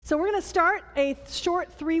So we're going to start a short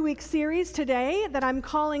 3-week series today that I'm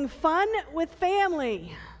calling Fun with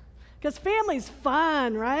Family. Because family's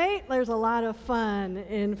fun, right? There's a lot of fun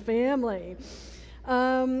in family.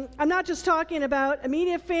 I'm not just talking about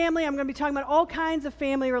immediate family. I'm going to be talking about all kinds of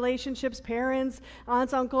family relationships, parents,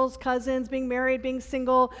 aunts, uncles, cousins, being married, being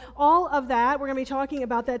single, all of that. We're going to be talking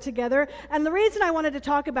about that together. And the reason I wanted to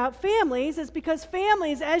talk about families is because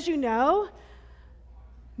families, as you know,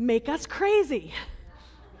 make us crazy.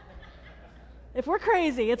 If we're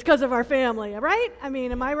crazy, it's because of our family, right? I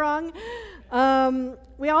mean, am I wrong?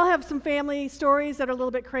 We all have some family stories that are a little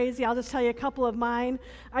bit crazy. I'll just tell you a couple of mine.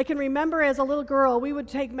 I can remember as a little girl, we would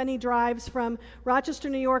take many drives from Rochester,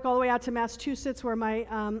 New York, all the way out to Massachusetts, where my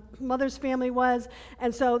mother's family was.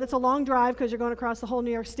 And so that's a long drive because you're going across the whole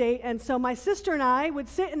New York State. And so my sister and I would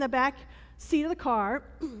sit in the back seat of the car,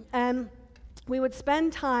 and we would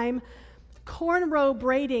spend time cornrow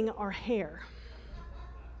braiding our hair.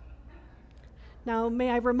 Now, may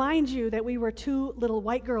I remind you that we were two little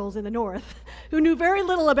white girls in the North who knew very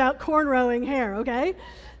little about cornrowing hair, okay?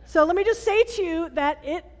 So let me just say to you that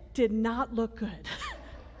it did not look good.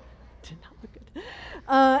 Did not look good.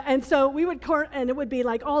 And so we would and it would be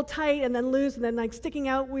like all tight and then loose and then like sticking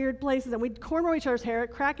out weird places, and we'd cornrow each other's hair,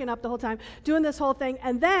 cracking up the whole time, doing this whole thing.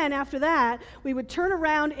 And then after that, we would turn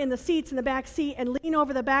around in the seats in the back seat and lean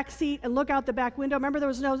over the back seat and look out the back window. Remember, there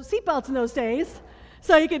was no seatbelts in those days.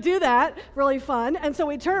 So you could do that, really fun. And so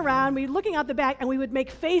we'd turn around, we'd looking out the back, and we would make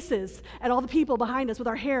faces at all the people behind us with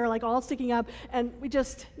our hair like all sticking up. And we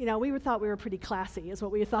just, we thought we were pretty classy, is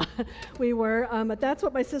what we thought we were. But that's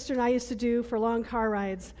what my sister and I used to do for long car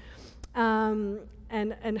rides,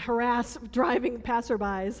 and harass driving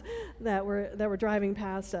passerbys that were driving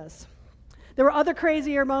past us. There were other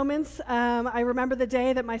crazier moments. I remember the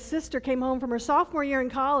day that my sister came home from her sophomore year in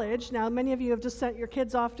college. Now, many of you have just sent your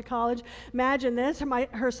kids off to college. Imagine this.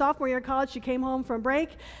 Her sophomore year in college, she came home from break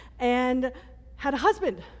and had a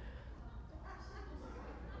husband,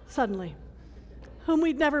 suddenly, whom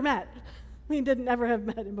we'd never met. We didn't ever have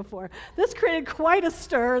met him before. This created quite a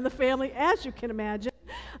stir in the family, as you can imagine.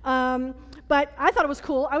 But I thought it was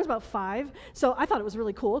cool. I was about 5, so I thought it was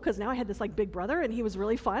really cool because now I had this like big brother, and he was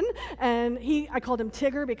really fun. And I called him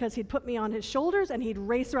Tigger because he'd put me on his shoulders, and he'd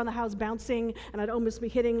race around the house bouncing, and I'd almost be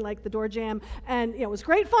hitting like the door jamb. And it was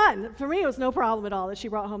great fun. For me, it was no problem at all that she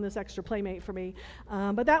brought home this extra playmate for me.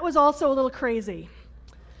 But that was also a little crazy.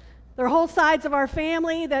 There are whole sides of our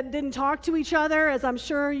family that didn't talk to each other, as I'm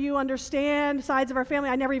sure you understand. Sides of our family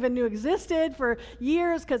I never even knew existed for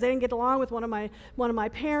years because they didn't get along with one of my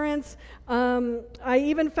parents. I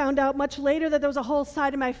even found out much later that there was a whole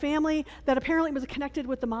side of my family that apparently was connected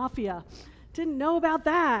with the mafia. Didn't know about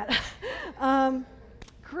that.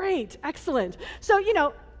 Great, excellent. So,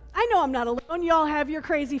 I know I'm not alone. You all have your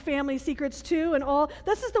crazy family secrets too, and all.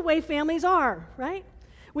 This is the way families are, right?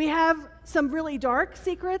 We have some really dark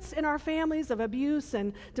secrets in our families of abuse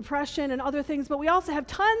and depression and other things, but we also have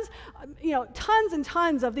tons and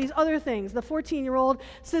tons of these other things. The 14-year-old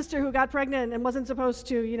sister who got pregnant and wasn't supposed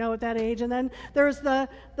to, at that age. And then there's the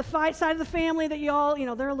side of the family that you all,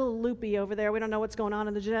 they're a little loopy over there. We don't know what's going on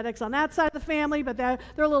in the genetics on that side of the family, but they're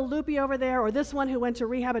a little loopy over there. Or this one who went to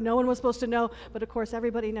rehab and no one was supposed to know, but of course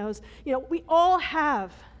everybody knows. We all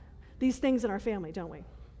have these things in our family, don't we?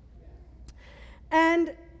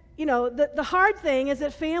 And, the hard thing is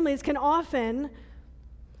that families can often,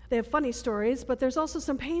 they have funny stories, but there's also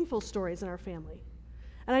some painful stories in our family.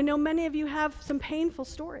 And I know many of you have some painful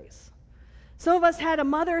stories. Some of us had a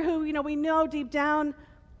mother who, we know deep down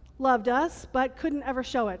loved us, but couldn't ever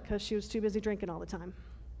show it because she was too busy drinking all the time.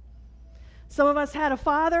 Some of us had a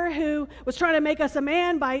father who was trying to make us a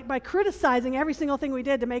man by criticizing every single thing we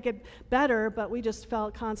did to make it better, but we just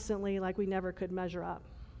felt constantly like we never could measure up.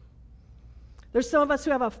 There's some of us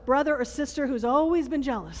who have a brother or sister who's always been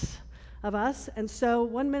jealous of us, and so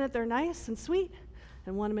one minute they're nice and sweet,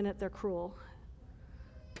 and one minute they're cruel.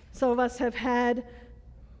 Some of us have had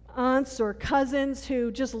aunts or cousins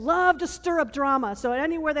who just love to stir up drama, so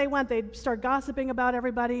anywhere they went, they'd start gossiping about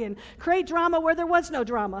everybody and create drama where there was no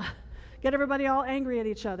drama, get everybody all angry at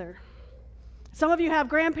each other. Some of you have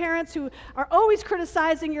grandparents who are always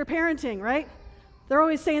criticizing your parenting, right? They're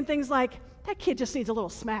always saying things like, that kid just needs a little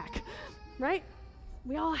smack. Right?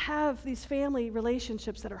 We all have these family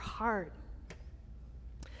relationships that are hard.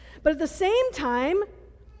 But at the same time,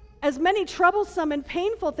 as many troublesome and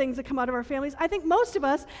painful things that come out of our families, I think most of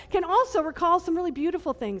us can also recall some really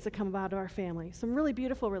beautiful things that come out of our family, some really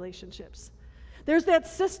beautiful relationships. There's that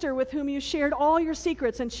sister with whom you shared all your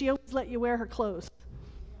secrets and she always let you wear her clothes.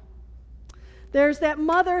 There's that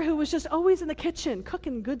mother who was just always in the kitchen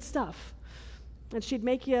cooking good stuff. And she'd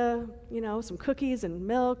make you, some cookies and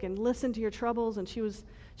milk and listen to your troubles, and she was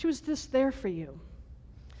just there for you.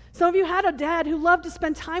 Some of you had a dad who loved to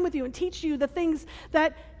spend time with you and teach you the things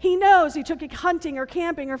that he knows. He took you hunting or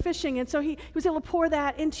camping or fishing, and so he was able to pour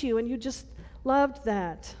that into you, and you just loved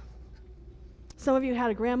that. Some of you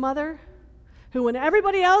had a grandmother who, when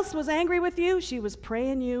everybody else was angry with you, she was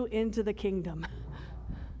praying you into the kingdom.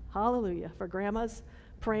 Hallelujah, for grandmas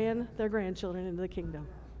praying their grandchildren into the kingdom.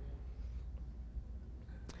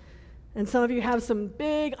 And some of you have some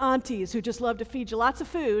big aunties who just love to feed you lots of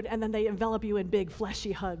food, and then they envelop you in big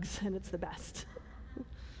fleshy hugs, and it's the best.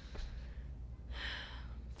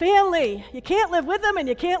 Family, you can't live with them and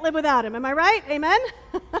you can't live without them. Am I right? Amen?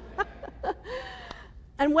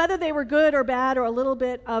 And whether they were good or bad or a little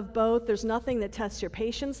bit of both, there's nothing that tests your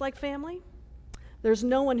patience like family. There's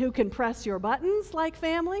no one who can press your buttons like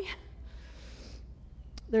family.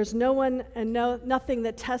 There's no one and nothing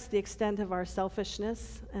that tests the extent of our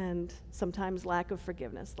selfishness and sometimes lack of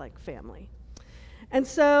forgiveness like family. And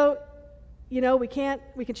so, we can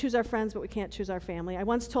choose our friends, but we can't choose our family. I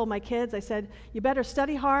once told my kids, I said, you better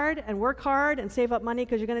study hard and work hard and save up money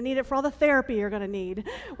because you're going to need it for all the therapy you're going to need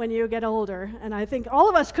when you get older. And I think all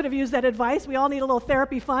of us could have used that advice. We all need a little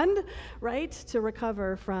therapy fund, right, to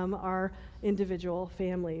recover from our individual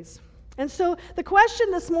families. And so the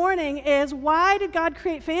question this morning is, why did God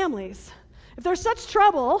create families? If there's such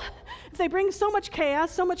trouble, if they bring so much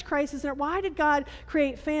chaos, so much crisis in it, why did God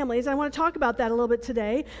create families? I want to talk about that a little bit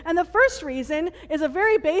today. And the first reason is a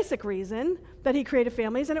very basic reason that he created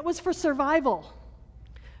families, and it was for survival.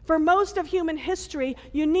 For most of human history,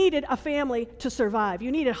 you needed a family to survive.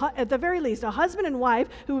 You needed, at the very least, a husband and wife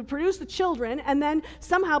who would produce the children, and then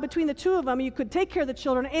somehow between the two of them, you could take care of the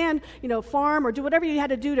children and, farm or do whatever you had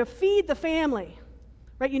to do to feed the family.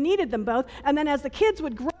 Right? You needed them both. And then as the kids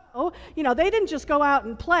would grow, they didn't just go out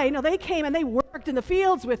and play. No, they came and they worked in the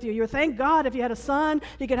fields with you. Thank God if you had a son,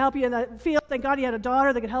 he could help you in the field. Thank God you had a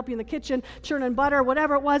daughter that could help you in the kitchen, churning butter,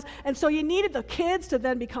 whatever it was. And so you needed the kids to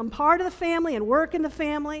then become part of the family and work in the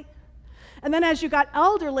family. And then as you got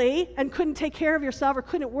elderly and couldn't take care of yourself or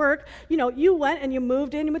couldn't work, you went and you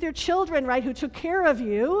moved in with your children, right, who took care of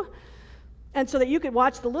you. And so that you could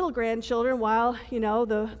watch the little grandchildren while,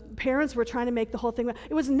 the parents were trying to make the whole thing.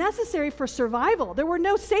 It was necessary for survival. There were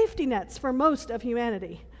no safety nets for most of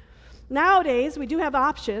humanity. Nowadays, we do have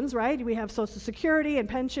options, right? We have Social Security and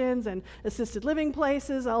pensions and assisted living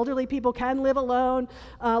places. Elderly people can live alone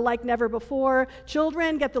like never before.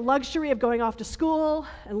 Children get the luxury of going off to school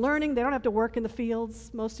and learning. They don't have to work in the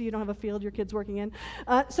fields. Most of you don't have a field your kid's working in.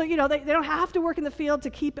 So they don't have to work in the field to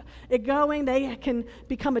keep it going. They can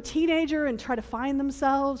become a teenager and try to find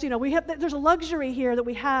themselves. There's a luxury here that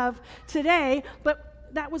we have today,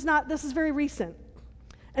 but this is very recent.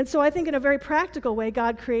 And so I think in a very practical way,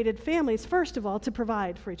 God created families, first of all, to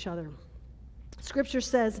provide for each other. Scripture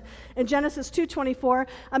says in Genesis 2:24,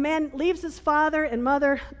 a man leaves his father and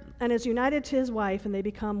mother and is united to his wife, and they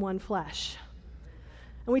become one flesh.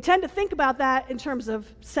 And we tend to think about that in terms of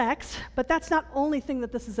sex, but that's not the only thing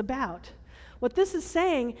that this is about. What this is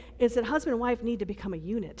saying is that husband and wife need to become a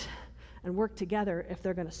unit and work together if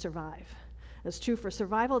they're going to survive. It's true for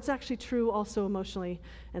survival. It's actually true also emotionally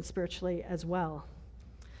and spiritually as well.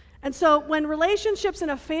 And so when relationships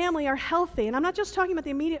in a family are healthy, and I'm not just talking about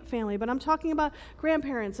the immediate family, but I'm talking about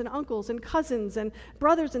grandparents and uncles and cousins and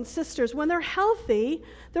brothers and sisters, when they're healthy,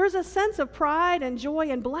 there's a sense of pride and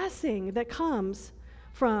joy and blessing that comes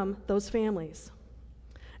from those families.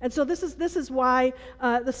 And so this is why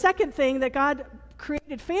the second thing that God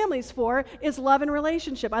created families for is love and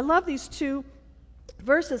relationship. I love these two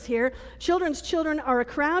verses here. Children's children are a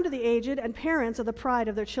crown to the aged, and parents are the pride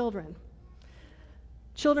of their children.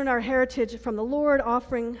 Children are heritage from the Lord,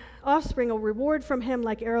 offspring a reward from him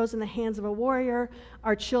like arrows in the hands of a warrior.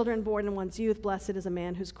 Our children born in one's youth, blessed is a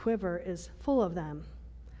man whose quiver is full of them.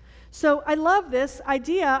 So I love this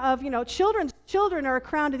idea of, children are a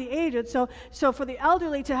crown to the aged. So for the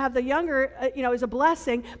elderly to have the younger, is a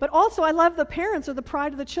blessing. But also I love the parents are the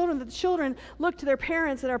pride of the children, that the children look to their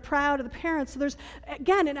parents and are proud of the parents. So there's,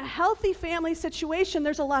 again, in a healthy family situation,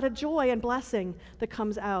 there's a lot of joy and blessing that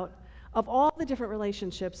comes out of all the different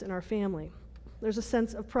relationships in our family. There's a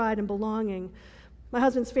sense of pride and belonging. My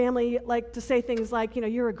husband's family like to say things like,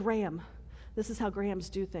 you're a Graham. This is how Grahams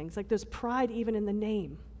do things. Like there's pride even in the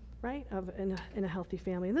name, right, in a healthy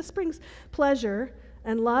family. And this brings pleasure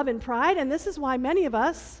and love and pride, and this is why many of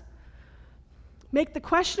us make the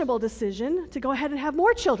questionable decision to go ahead and have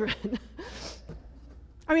more children.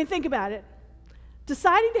 I mean, think about it.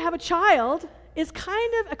 Deciding to have a child is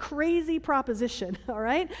kind of a crazy proposition, all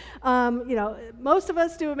right? Most of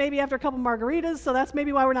us do it maybe after a couple margaritas, so that's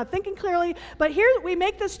maybe why we're not thinking clearly. But here we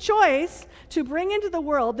make this choice to bring into the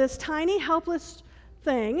world this tiny, helpless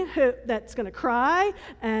thing that's going to cry,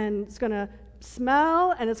 and it's going to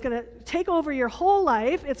smell, and it's going to take over your whole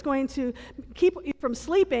life. It's going to keep you from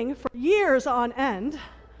sleeping for years on end.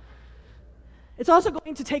 It's also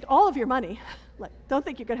going to take all of your money. Don't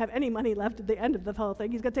think you're going to have any money left at the end of the whole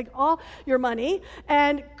thing. He's going to take all your money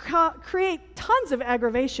and create tons of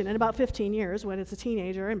aggravation in about 15 years when it's a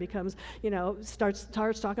teenager and becomes, starts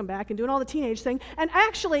talking back and doing all the teenage thing. And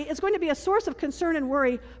actually, it's going to be a source of concern and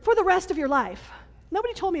worry for the rest of your life.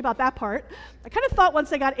 Nobody told me about that part. I kind of thought once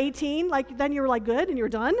they got 18, then you were good and you were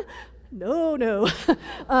done. No.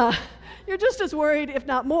 You're just as worried, if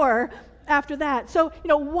not more, after that. So,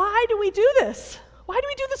 why do we do this? Why do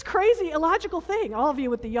we do this crazy, illogical thing? All of you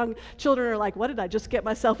with the young children are like, what did I just get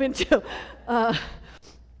myself into? I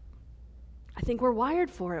think we're wired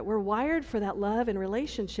for it. We're wired for that love and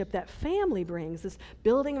relationship that family brings, this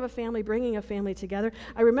building of a family, bringing a family together.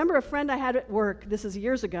 I remember a friend I had at work, this is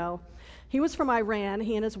years ago. He was from Iran,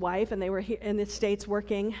 he and his wife, and they were in the States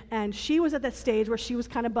working, and she was at that stage where she was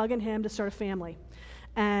kind of bugging him to start a family.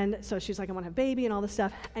 And so she's like, I want to have a baby and all this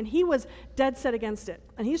stuff. And he was dead set against it.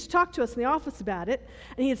 And he used to talk to us in the office about it.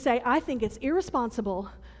 And he'd say, I think it's irresponsible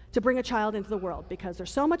to bring a child into the world because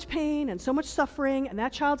there's so much pain and so much suffering, and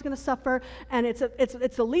that child's going to suffer. And it's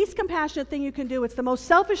the least compassionate thing you can do. It's the most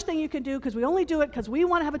selfish thing you can do because we only do it because we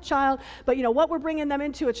want to have a child. But what we're bringing them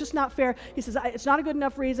into, it's just not fair. He says, it's not a good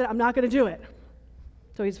enough reason. I'm not going to do it.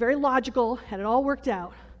 So he's very logical, had it all worked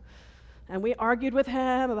out. And we argued with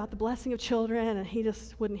him about the blessing of children, and he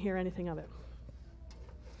just wouldn't hear anything of it.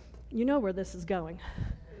 You know where this is going.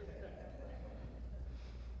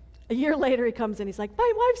 A year later, he comes in, he's like,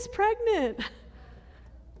 my wife's pregnant.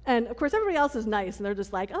 And of course, everybody else is nice, and they're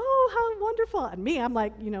just like, oh, how wonderful. And me, I'm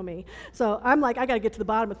like, you know me. So I'm like, I got to get to the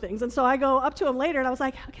bottom of things. And so I go up to him later, and I was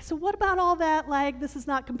like, okay, so what about all that, this is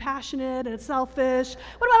not compassionate, and it's selfish?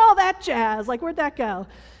 What about all that jazz? Where'd that go?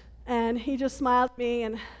 And he just smiled at me,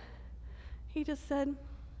 and he just said,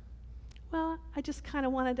 well, I just kind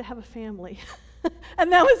of wanted to have a family.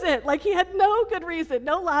 And that was it. He had no good reason,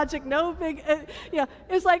 no logic, no big, it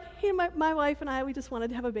was like, my wife and I, we just wanted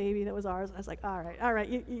to have a baby that was ours. I was like, all right,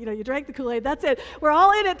 you drank the Kool-Aid, that's it. We're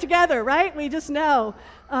all in it together, right? We just know.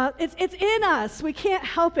 It's in us. We can't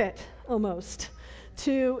help it, almost,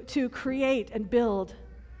 to create and build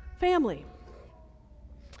family.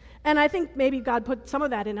 And I think maybe God put some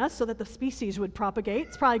of that in us so that the species would propagate.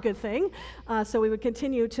 It's probably a good thing. So we would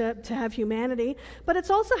continue to have humanity. But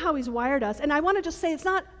it's also how he's wired us. And I want to just say it's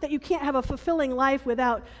not that you can't have a fulfilling life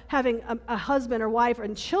without having a husband or wife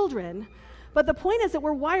and children. But the point is that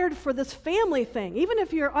we're wired for this family thing. Even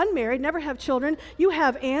if you're unmarried, never have children, you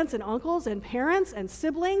have aunts and uncles and parents and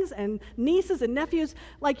siblings and nieces and nephews.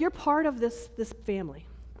 You're part of this family.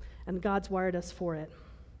 And God's wired us for it.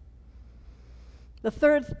 The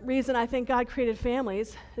third reason I think God created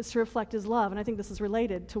families is to reflect his love, and I think this is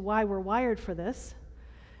related to why we're wired for this,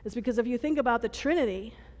 is because if you think about the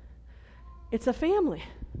Trinity, it's a family.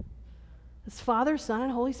 It's Father, Son,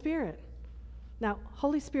 and Holy Spirit. Now,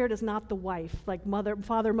 Holy Spirit is not the wife, like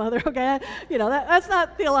father, mother, okay? That's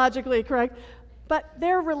not theologically correct, but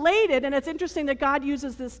they're related, and it's interesting that God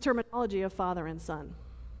uses this terminology of Father and Son.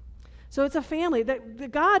 So it's a family.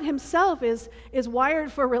 That God himself is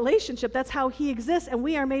wired for relationship. That's how he exists, and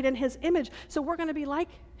we are made in his image. So we're going to be like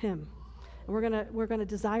him. And we're going to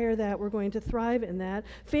desire that. We're going to thrive in that.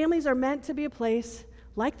 Families are meant to be a place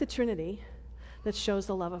like the Trinity that shows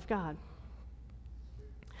the love of God.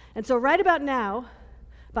 And so right about now,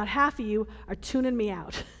 about half of you are tuning me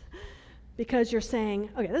out because you're saying,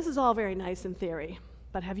 okay, this is all very nice in theory,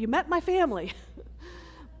 but have you met my family?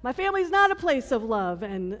 My family's not a place of love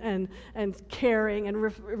and caring and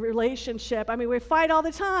relationship. I mean, we fight all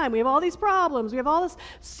the time. We have all these problems. We have all this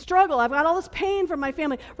struggle. I've got all this pain from my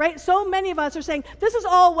family, right? So many of us are saying, this is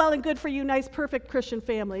all well and good for you nice, perfect Christian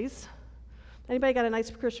families. Anybody got a nice,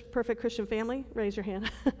 perfect Christian family? Raise your hand.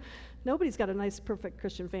 Nobody's got a nice, perfect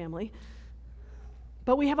Christian family.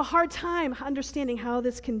 But we have a hard time understanding how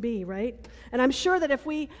this can be, right? And I'm sure that if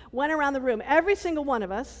we went around the room, every single one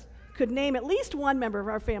of us could name at least one member of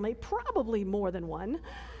our family, probably more than one,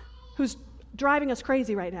 who's driving us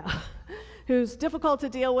crazy right now, who's difficult to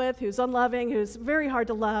deal with, who's unloving, who's very hard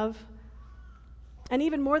to love. And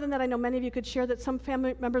even more than that, I know many of you could share that some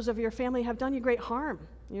family members of your family have done you great harm.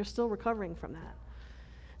 You're still recovering from that.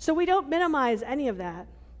 So we don't minimize any of that.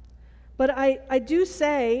 But I do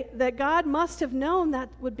say that God must have known that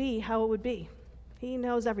would be how it would be. He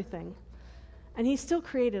knows everything. And he still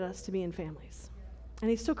created us to be in families. And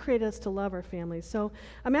he still created us to love our families. So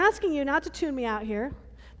I'm asking you not to tune me out here,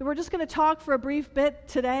 that we're just going to talk for a brief bit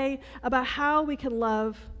today about how we can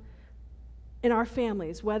love in our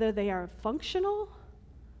families, whether they are functional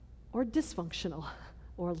or dysfunctional,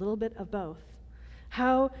 or a little bit of both.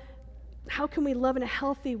 How can we love in a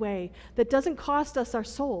healthy way that doesn't cost us our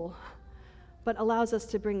soul, but allows us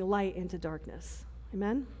to bring light into darkness?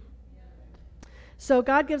 Amen? So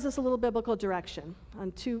God gives us a little biblical direction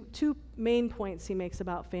on two main points he makes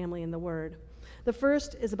about family in the Word. The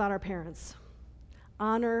first is about our parents.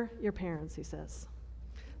 Honor your parents, he says.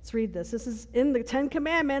 Let's read this. This is in the 10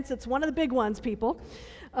 Commandments. It's one of the big ones, people.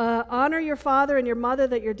 Honor your father and your mother,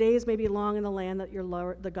 that your days may be long in the land that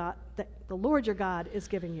the Lord your God is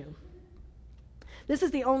giving you. This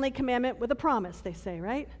is the only commandment with a promise, they say,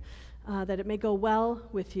 right? That it may go well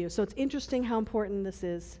with you. So it's interesting how important this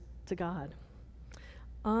is to God.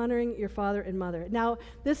 Honoring your father and mother. Now,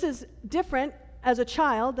 this is different as a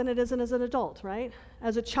child than it is as an adult, right?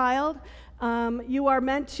 As a child, you are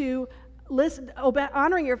meant to listen.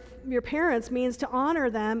 Honoring your parents means to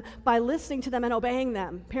honor them by listening to them and obeying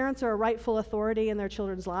them. Parents are a rightful authority in their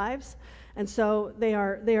children's lives, and so they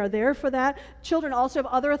are there for that. Children also have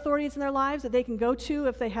other authorities in their lives that they can go to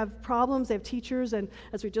if they have problems. They have teachers, and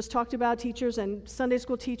as we just talked about, teachers and Sunday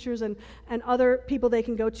school teachers and other people they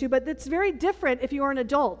can go to. But it's very different if you are an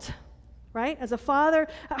adult, right? As a father,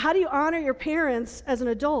 how do you honor your parents as an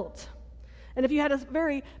adult? And if you had a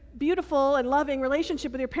very beautiful and loving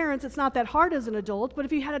relationship with your parents, it's not that hard as an adult. But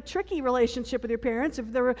if you had a tricky relationship with your parents,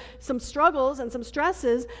 if there were some struggles and some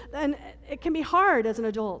stresses, then it can be hard as an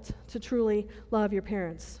adult to truly love your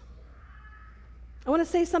parents. I want to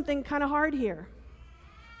say something kind of hard here.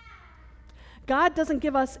 God doesn't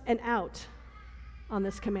give us an out on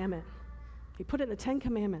this commandment. He put it in the 10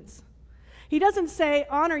 Commandments. He doesn't say,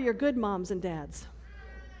 honor your good moms and dads.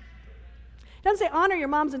 It doesn't say honor your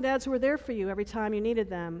moms and dads who were there for you every time you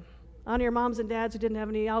needed them. Honor your moms and dads who didn't have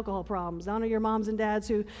any alcohol problems. Honor your moms and dads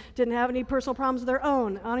who didn't have any personal problems of their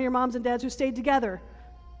own. Honor your moms and dads who stayed together.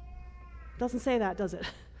 It doesn't say that, does it?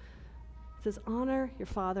 It says honor your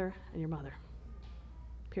father and your mother.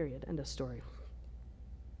 Period. End of story.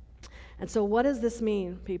 And so what does this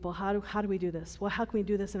mean, people? How do we do this? Well, how can we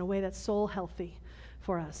do this in a way that's soul healthy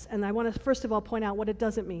for us? And I want to first of all point out what it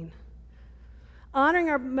doesn't mean. Honoring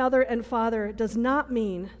our mother and father does not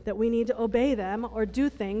mean that we need to obey them or do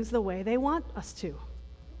things the way they want us to.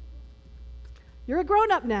 You're a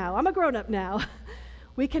grown-up now. I'm a grown-up now.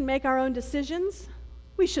 We can make our own decisions.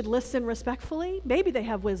 We should listen respectfully. Maybe they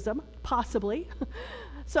have wisdom, possibly.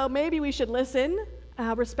 So maybe we should listen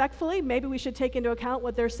respectfully. Maybe we should take into account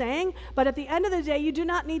what they're saying. But at the end of the day, you do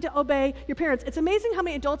not need to obey your parents. It's amazing how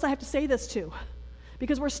many adults I have to say this to.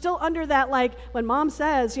 Because we're still under that, like, when mom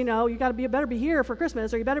says, you know, you better be here for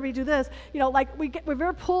Christmas, or you better do this, you know, like, we're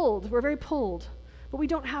very pulled. But we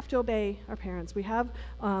don't have to obey our parents. We have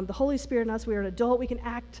the Holy Spirit in us. We are an adult. We can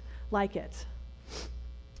act like it.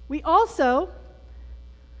 We also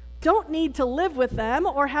don't need to live with them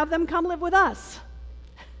or have them come live with us.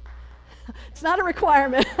 It's not a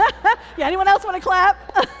requirement. Yeah, anyone else want to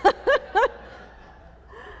clap?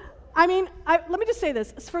 I mean, let me just say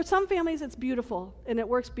this. For some families, it's beautiful, and it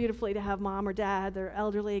works beautifully to have mom or dad, they're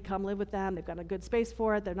elderly, come live with them. They've got a good space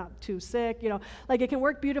for it. They're not too sick. You know, like, it can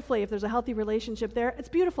work beautifully if there's a healthy relationship there. It's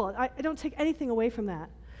beautiful. I don't take anything away from that.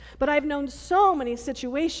 But I've known so many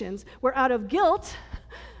situations where out of guilt,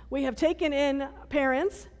 we have taken in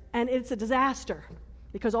parents, and it's a disaster.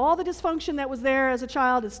 Because all the dysfunction that was there as a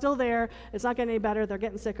child is still there. It's not getting any better. They're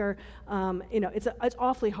getting sicker. You know, it's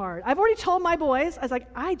awfully hard. I've already told my boys, I was like,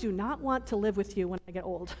 I do not want to live with you when I get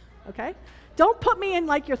old, okay? Don't put me in,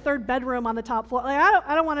 like, your third bedroom on the top floor. Like,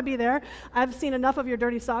 I don't want to be there. I've seen enough of your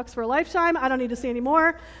dirty socks for a lifetime. I don't need to see any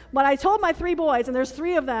more. But I told my 3 boys, and there's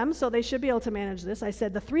 3 of them, so they should be able to manage this. I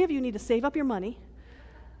said, the 3 of you need to save up your money.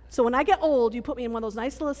 So when I get old, you put me in one of those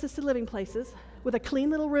nice little assisted living places with a clean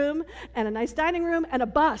little room and a nice dining room and a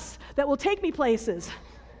bus that will take me places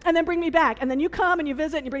and then bring me back. And then you come and you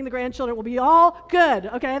visit and you bring the grandchildren. We'll be all good,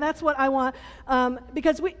 okay? That's what I want.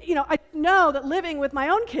 Because I know that living with my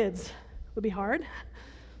own kids would be hard.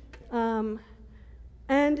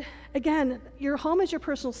 And again, your home is your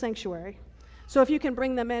personal sanctuary. So if you can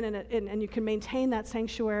bring them in and you can maintain that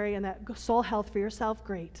sanctuary and that soul health for yourself,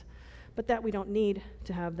 great. But that we don't need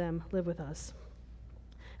to have them live with us.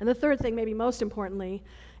 And the third thing, maybe most importantly,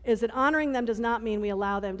 is that honoring them does not mean we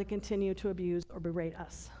allow them to continue to abuse or berate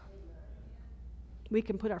us. We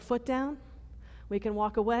can put our foot down. We can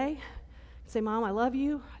walk away, say, Mom, I love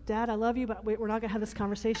you. Dad, I love you, but we're not going to have this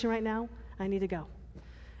conversation right now. I need to go.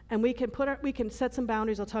 And we can set some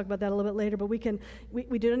boundaries. I'll talk about that a little bit later, but we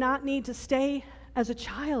do not need to stay as a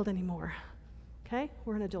child anymore. Okay?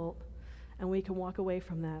 We're an adult, and we can walk away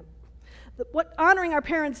from that. What honoring our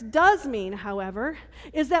parents does mean, however,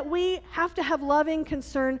 is that we have to have loving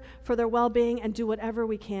concern for their well-being and do whatever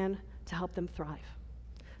we can to help them thrive.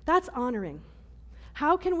 That's honoring.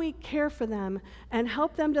 How can we care for them and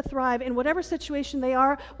help them to thrive in whatever situation they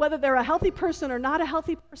are, whether they're a healthy person or not a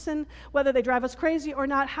healthy person, whether they drive us crazy or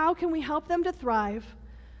not? How can we help them to thrive,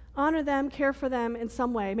 honor them, care for them in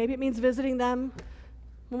some way? Maybe it means visiting them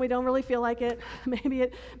when we don't really feel like it. Maybe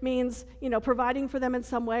it means, providing for them in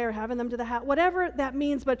some way or having them to the house, whatever that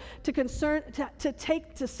means, but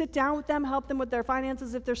to sit down with them, help them with their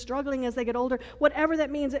finances if they're struggling as they get older, whatever that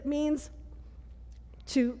means, it means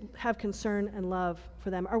to have concern and love for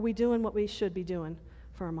them. Are we doing what we should be doing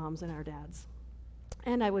for our moms and our dads?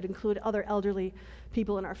 And I would include other elderly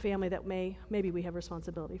people in our family that maybe we have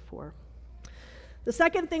responsibility for. The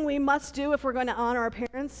second thing we must do if we're going to honor our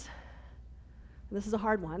parents, and this is a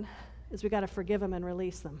hard one, is we got to forgive them and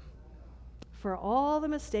release them for all the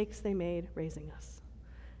mistakes they made raising us.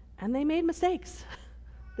 And they made mistakes.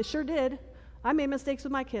 They sure did. I made mistakes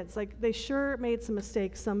with my kids. They sure made some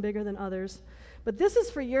mistakes, some bigger than others. But this is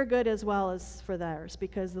for your good as well as for theirs,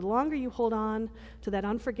 because the longer you hold on to that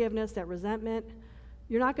unforgiveness, that resentment,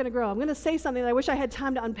 you're not going to grow. I'm going to say something that I wish I had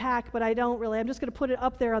time to unpack, but I don't really. I'm just going to put it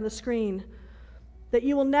up there on the screen, that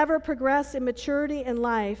you will never progress in maturity in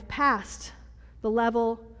life past the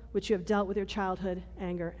level which you have dealt with your childhood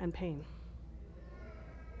anger and pain.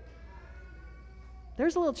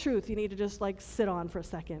 There's a little truth you need to just sit on for a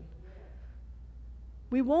second.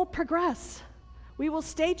 We won't progress. We will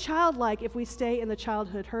stay childlike if we stay in the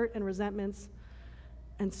childhood hurt and resentments.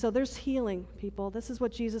 And so there's healing, people. This is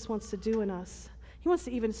what Jesus wants to do in us. He wants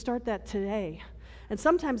to even start that today. And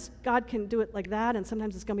sometimes God can do it like that, and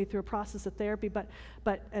sometimes it's going to be through a process of therapy,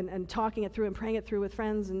 and talking it through and praying it through with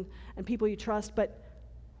friends and people you trust. But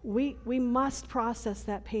we must process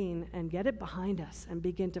that pain and get it behind us and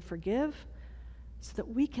begin to forgive so that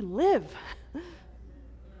we can live.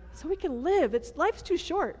 So we can live. Life's too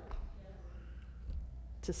short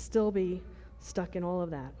to still be stuck in all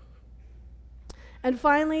of that. And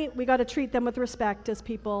finally, we got to treat them with respect as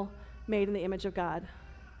people made in the image of God.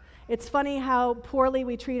 It's funny how poorly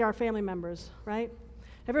we treat our family members, right?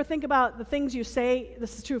 Ever think about the things you say?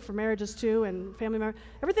 This is true for marriages too and family members.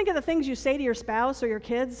 Ever think of the things you say to your spouse or your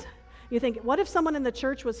kids? You think, what if someone in the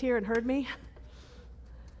church was here and heard me?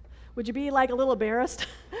 Would you be a little embarrassed?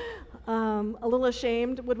 A little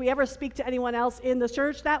ashamed? Would we ever speak to anyone else in the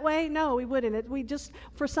church that way? No, we wouldn't. We just,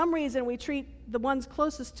 for some reason, we treat the ones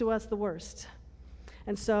closest to us the worst.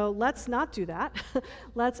 And so let's not do that.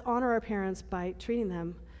 Let's honor our parents by treating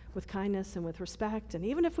them with kindness and with respect. And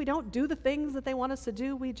even if we don't do the things that they want us to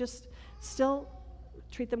do, we just still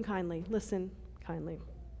treat them kindly, listen kindly.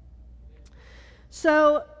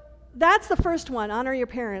 So that's the first one, honor your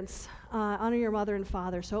parents, honor your mother and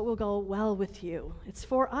father, so it will go well with you. It's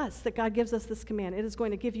for us that God gives us this command. It is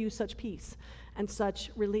going to give you such peace and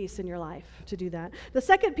such release in your life to do that. The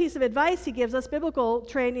second piece of advice he gives us, biblical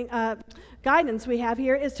training, guidance we have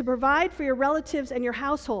here, is to provide for your relatives and your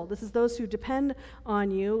household. This is those who depend on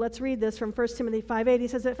you. Let's read this from 1 Timothy 5:8. He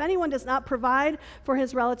says, if anyone does not provide for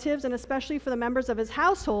his relatives, and especially for the members of his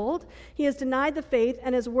household, he has denied the faith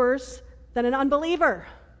and is worse than an unbeliever.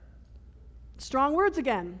 Strong words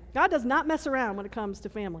again. God does not mess around when it comes to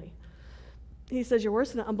family. He says you're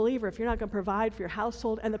worse than an unbeliever if you're not going to provide for your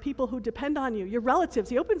household and the people who depend on you, your relatives.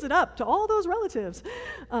 He opens it up to all those relatives.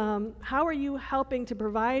 How are you helping to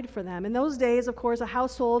provide for them? In those days, of course, a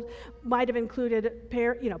household might have included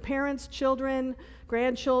parents, children,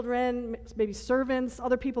 grandchildren, maybe servants,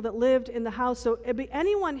 other people that lived in the house. So it'd be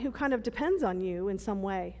anyone who kind of depends on you in some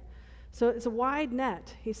way. So it's a wide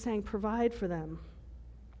net. He's saying provide for them.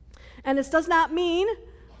 And this does not mean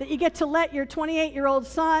that you get to let your 28-year-old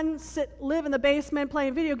son live in the basement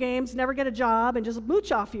playing video games, never get a job, and just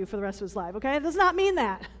mooch off you for the rest of his life, okay? It does not mean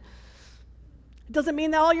that. It doesn't mean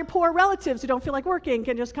that all your poor relatives who don't feel like working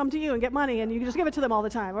can just come to you and get money and you can just give it to them all the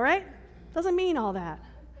time, all right? It doesn't mean all that.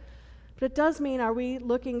 But it does mean, are we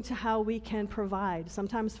looking to how we can provide,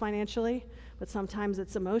 sometimes financially, but sometimes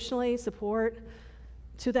it's emotionally, support,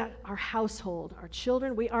 to that our household, our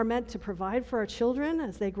children. We are meant to provide for our children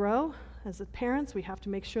as they grow. As parents, we have to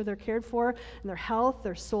make sure they're cared for in their health,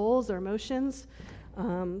 their souls, their emotions,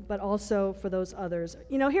 but also for those others.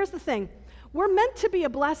 Here's the thing. We're meant to be a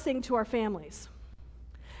blessing to our families.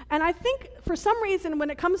 And I think for some reason when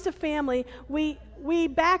it comes to family, we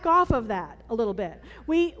back off of that a little bit.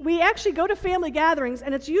 We actually go to family gatherings,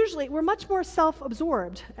 and it's usually, we're much more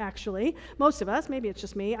self-absorbed, actually. Most of us, maybe it's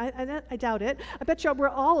just me, I doubt it. I bet you we're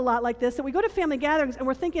all a lot like this, that we go to family gatherings and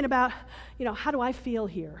we're thinking about, how do I feel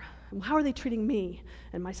here? How are they treating me?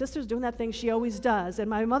 And my sister's doing that thing she always does, and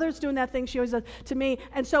my mother's doing that thing she always does to me.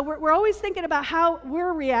 And so we're always thinking about how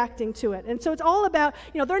we're reacting to it. And so it's all about,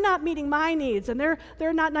 they're not meeting my needs, and they're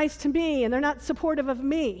not nice to me, and they're not supportive of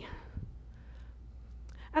me.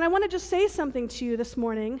 And I want to just say something to you this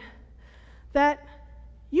morning, that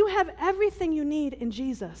you have everything you need in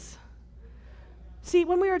Jesus. See,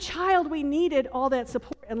 when we were a child, we needed all that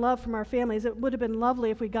support and love from our families. It would have been lovely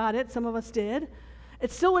if we got it. Some of us did.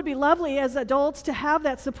 It still would be lovely as adults to have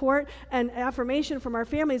that support and affirmation from our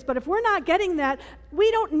families, but if we're not getting that, we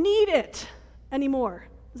don't need it anymore.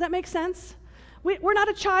 Does that make sense? We're not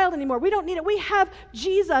a child anymore. We don't need it. We have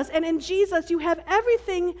Jesus, and in Jesus, you have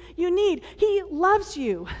everything you need. He loves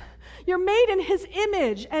you. You're made in His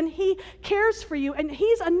image, and He cares for you, and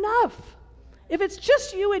He's enough. If it's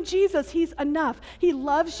just you and Jesus, He's enough. He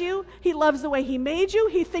loves you. He loves the way He made you.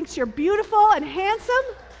 He thinks you're beautiful and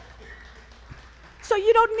handsome. So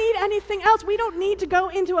you don't need anything else. We don't need to go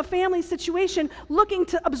into a family situation looking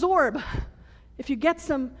to absorb. If you get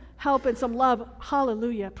some help and some love,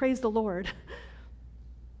 hallelujah, praise the Lord.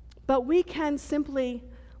 But we can simply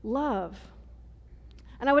love.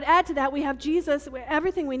 And I would add to that, we have Jesus,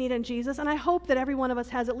 everything we need in Jesus, and I hope that every one of us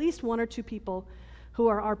has at least one or two people who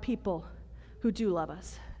are our people who do love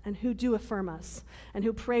us and who do affirm us and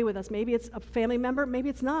who pray with us. Maybe it's a family member, maybe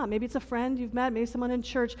it's not. Maybe it's a friend you've met, maybe someone in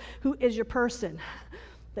church who is your person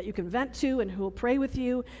that you can vent to and who will pray with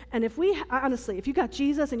you. And if you got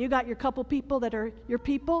Jesus and you got your couple people that are your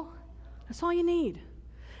people, that's all you need.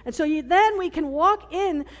 And so then we can walk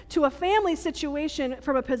in to a family situation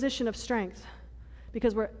from a position of strength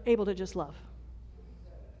because we're able to just love.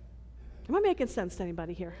 Am I making sense to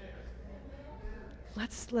anybody here?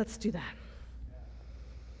 Let's do that.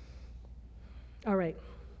 All right.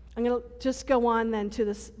 I'm going to just go on then to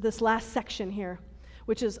this last section here,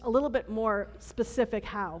 which is a little bit more specific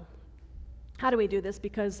how. How do we do this?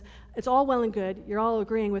 Because it's all well and good. You're all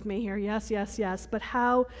agreeing with me here. Yes, yes, yes. But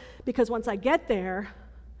how? Because once I get there,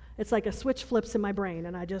 it's like a switch flips in my brain,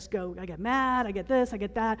 and I get mad, I get this, I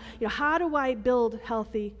get that. How do I build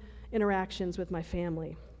healthy interactions with my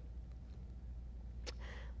family?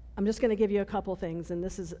 I'm just going to give you a couple things, and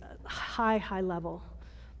this is high level.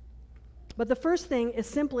 But the first thing is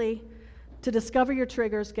simply to discover your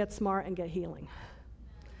triggers, get smart, and get healing.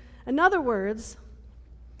 In other words,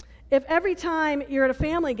 if every time you're at a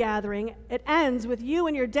family gathering, it ends with you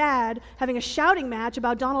and your dad having a shouting match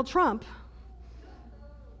about Donald Trump,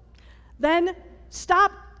 then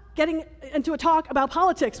stop getting into a talk about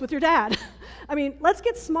politics with your dad. I mean, let's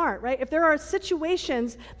get smart, right? If there are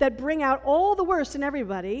situations that bring out all the worst in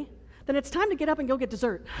everybody, then it's time to get up and go get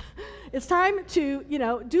dessert. It's time to,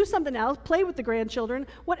 do something else, play with the grandchildren,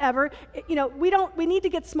 whatever. We need to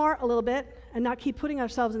get smart a little bit and not keep putting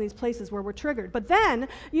ourselves in these places where we're triggered. But then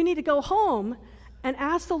you need to go home and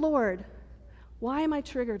ask the Lord, why am I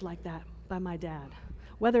triggered like that by my dad?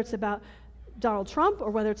 Whether it's about Donald Trump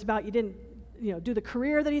or whether it's about you didn't do the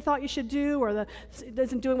career that he thought you should do, or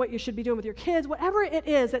isn't doing what you should be doing with your kids, whatever it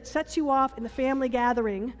is that sets you off in the family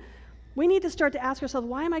gathering, we need to start to ask ourselves,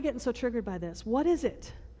 why am I getting so triggered by this? What is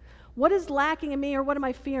it? What is lacking in me, or what am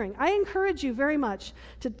I fearing? I encourage you very much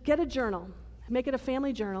to get a journal, make it a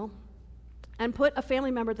family journal, and put a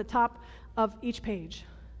family member at the top of each page.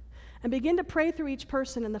 And begin to pray through each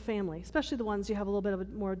person in the family, especially the ones you have a little bit of a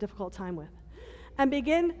more difficult time with. And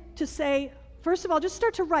begin to say, first of all, just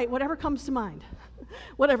start to write whatever comes to mind.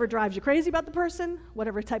 Whatever drives you crazy about the person,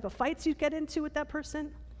 whatever type of fights you get into with that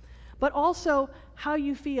person, but also how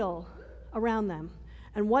you feel around them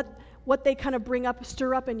and what they kind of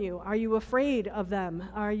stir up in you. Are you afraid of them?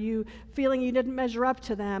 Are you feeling you didn't measure up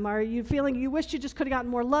to them? Are you feeling you wished you just could have gotten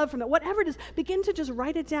more love from them? Whatever it is, begin to just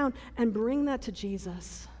write it down and bring that to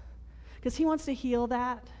Jesus, because He wants to heal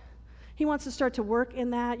that. He wants to start to work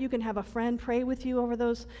in that. You can have a friend pray with you over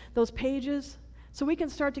those pages so we can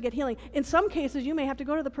start to get healing. In some cases, you may have to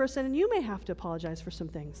go to the person and you may have to apologize for some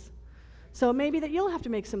things. So maybe that you'll have to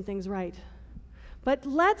make some things right. But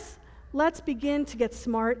let's begin to get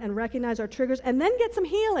smart and recognize our triggers and then get some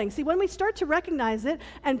healing. See, when we start to recognize it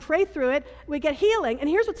and pray through it, we get healing. And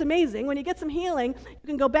here's what's amazing. When you get some healing, you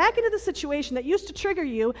can go back into the situation that used to trigger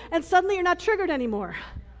you, and suddenly you're not triggered anymore.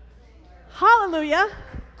 Hallelujah.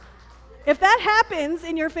 If that happens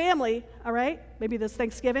in your family, all right, maybe this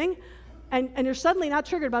Thanksgiving, and you're suddenly not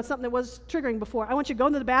triggered about something that was triggering before, I want you to go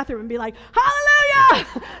into the bathroom and be like, hallelujah! hallelujah!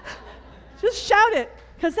 Just shout it,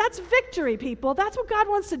 because that's victory, people. That's what God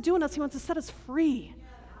wants to do in us. He wants to set us free.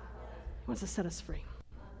 He wants to set us free.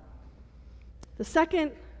 The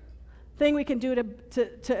second thing we can do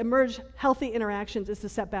to emerge healthy interactions is to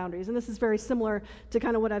set boundaries. And this is very similar to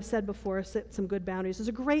kind of what I've said before, set some good boundaries. There's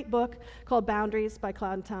a great book called Boundaries by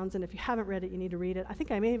Cloud Townsend. If you haven't read it, you need to read it. I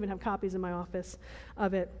think I may even have copies in my office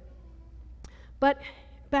of it. But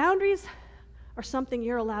boundaries are something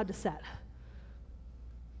you're allowed to set.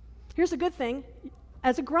 Here's a good thing.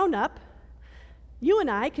 As a grown-up, you and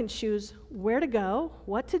I can choose where to go,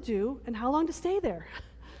 what to do, and how long to stay there.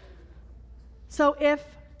 So if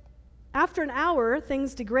after an hour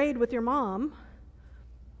things degrade with your mom,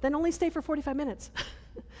 then only stay for 45 minutes.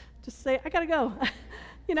 Just say, I gotta go,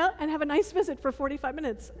 and have a nice visit for 45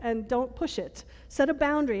 minutes, and don't push it. Set a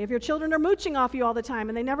boundary. If your children are mooching off you all the time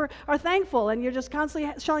and they never are thankful and you're just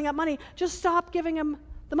constantly shelling out money, just stop giving them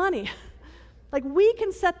the money. Like, we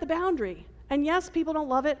can set the boundary. And yes, people don't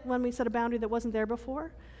love it when we set a boundary that wasn't there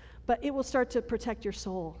before, but it will start to protect your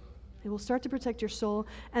soul. It will start to protect your soul,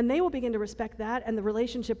 and they will begin to respect that, and the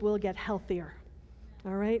relationship will get healthier.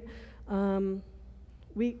 All right?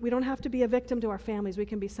 We don't have to be a victim to our families. We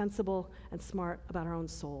can be sensible and smart about our own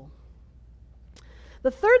soul.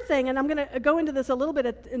 The third thing, and I'm going to go into this a little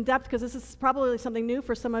bit in depth because this is probably something new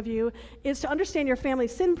for some of you, is to understand your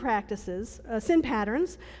family's sin practices, sin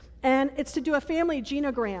patterns, and it's to do a family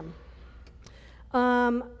genogram.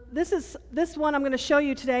 This one I'm going to show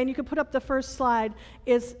you today, and you can put up the first slide,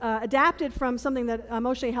 is adapted from something that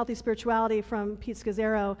Emotionally Healthy Spirituality from Pete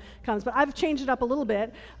Scazzero comes, but I've changed it up a little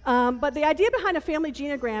bit. But the idea behind a family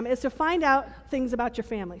genogram is to find out things about your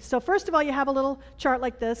family. So first of all, you have a little chart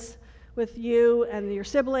like this with you and your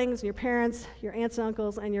siblings, and your parents, your aunts and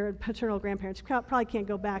uncles, and your paternal grandparents. You probably can't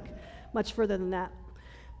go back much further than that.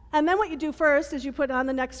 And then what you do first is you put on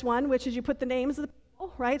the next one, which is you put the names of the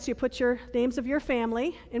people, right? So you put your names of your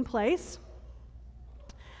family in place.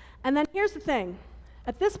 And then here's the thing.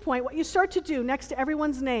 At this point, what you start to do next to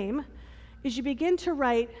everyone's name is you begin to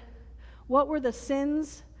write what were the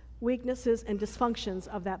sins, weaknesses, and dysfunctions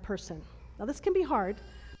of that person. Now, this can be hard.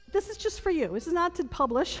 This is just for you. This is not to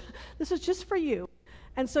publish. This is just for you.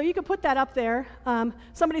 And so you can put that up there.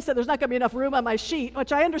 Somebody said there's not going to be enough room on my sheet,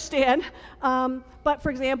 which I understand. But for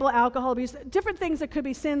example, alcohol abuse, different things that could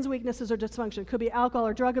be sins, weaknesses, or dysfunction. It could be alcohol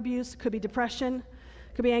or drug abuse. It could be depression.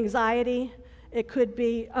 It could be anxiety. It could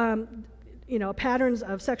be patterns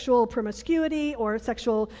of sexual promiscuity or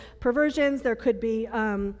sexual perversions. There could be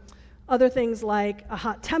other things like a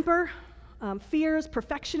hot temper, fears,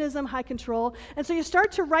 perfectionism, high control. And so you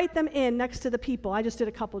start to write them in next to the people. I just did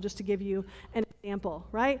a couple just to give you an example,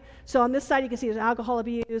 right? So on this side, you can see there's alcohol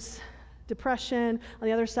abuse, depression. On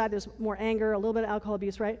the other side, there's more anger, a little bit of alcohol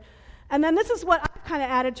abuse, right? And then this is what I've kind of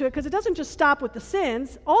added to it, because it doesn't just stop with the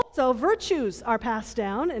sins. Also, virtues are passed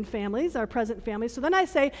down in families, our present families. So then I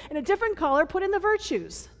say, in a different color, put in the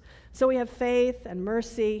virtues. So we have faith and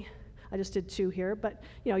mercy. I just did 2 here, but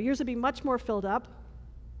yours would be much more filled up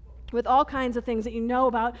with all kinds of things that you know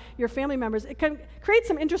about your family members. It can create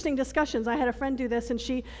some interesting discussions. I had a friend do this, and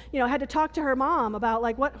she, had to talk to her mom about,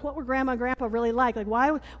 like, what were Grandma and Grandpa really like? Like,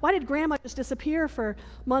 why did Grandma just disappear for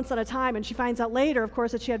months at a time? And she finds out later, of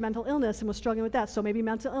course, that she had mental illness and was struggling with that. So maybe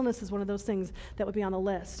mental illness is one of those things that would be on the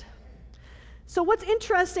list. So what's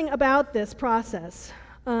interesting about this process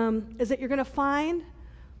is that you're going to find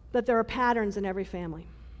that there are patterns in every family.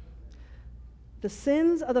 The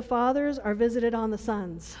sins of the fathers are visited on the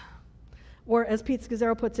sons. Or as Pete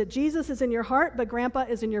Scazzero puts it, Jesus is in your heart, but Grandpa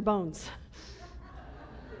is in your bones.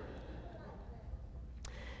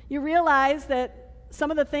 You realize that some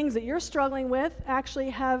of the things that you're struggling with actually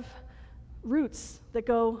have roots that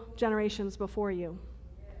go generations before you.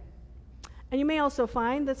 And you may also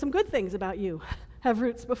find that some good things about you have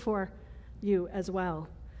roots before you as well.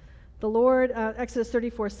 The Lord, Exodus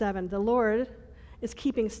 34:7, the Lord is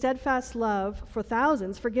keeping steadfast love for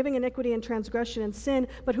thousands, forgiving iniquity and transgression and sin,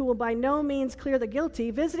 but who will by no means clear the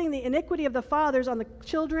guilty, visiting the iniquity of the fathers on the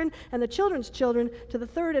children and the children's children to the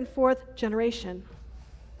 3rd and 4th generation.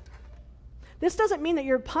 This doesn't mean that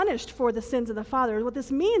you're punished for the sins of the fathers. What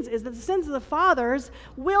this means is that the sins of the fathers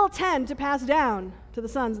will tend to pass down to the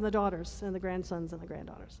sons and the daughters and the grandsons and the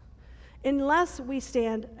granddaughters, unless we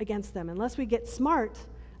stand against them, unless we get smart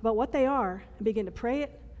about what they are and begin to pray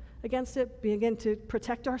it against it, begin to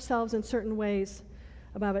protect ourselves in certain ways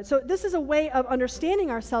about it. So this is a way of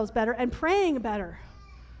understanding ourselves better and praying better.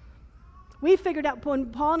 We figured out,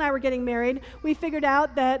 when Paul and I were getting married, we figured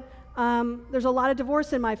out that there's a lot of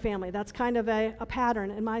divorce in my family. That's kind of a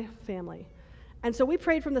pattern in my family. And so we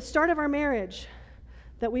prayed from the start of our marriage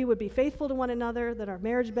that we would be faithful to one another, that our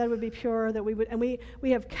marriage bed would be pure, that we would, and we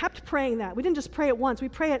have kept praying that. We didn't just pray it once, we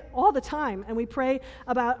pray it all the time, and we pray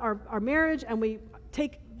about our marriage, and we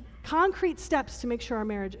take concrete steps to make sure our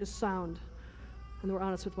marriage is sound and we're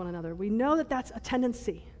honest with one another. We know that that's a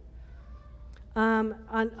tendency. On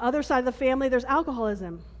the other side of the family, there's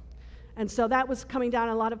alcoholism. And so that was coming down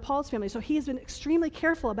in a lot of Paul's family. So he's been extremely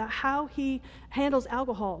careful about how he handles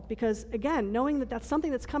alcohol because, again, knowing that that's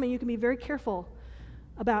something that's coming, you can be very careful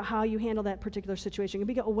about how you handle that particular situation. You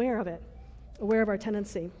can be aware of it, aware of our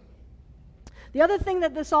tendency. The other thing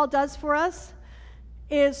that this all does for us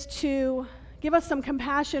is to give us some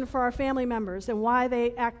compassion for our family members and why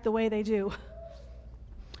they act the way they do.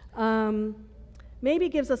 Maybe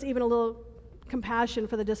gives us even a little compassion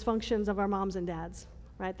for the dysfunctions of our moms and dads,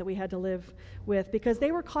 right, that we had to live with, because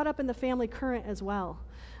they were caught up in the family current as well.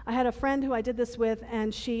 I had a friend who I did this with,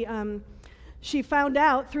 and she found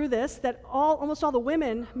out through this that almost all the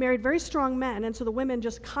women married very strong men, and so the women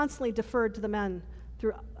just constantly deferred to the men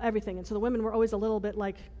through everything. And so the women were always a little bit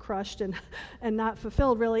like crushed and not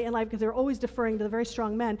fulfilled really in life because they were always deferring to the very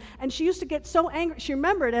strong men. And she used to get so angry. She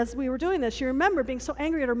remembered as we were doing this, she remembered being so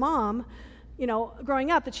angry at her mom, growing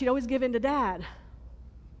up, that she'd always give in to dad.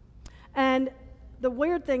 And the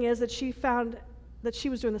weird thing is that she found that she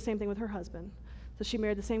was doing the same thing with her husband. So she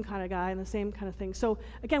married the same kind of guy and the same kind of thing. So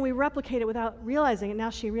again, we replicate it without realizing it. Now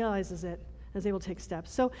she realizes it and is able to take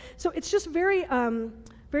steps. So it's just very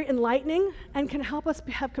enlightening and can help us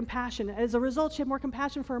have compassion. As a result, she had more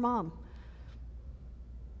compassion for her mom.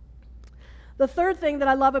 The third thing that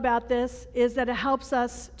I love about this is that it helps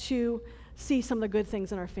us to see some of the good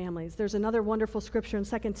things in our families. There's another wonderful scripture in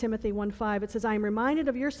 2 Timothy 1:5. It says, I am reminded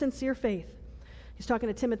of your sincere faith. He's talking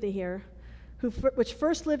to Timothy here, which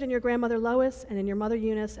first lived in your grandmother Lois and in your mother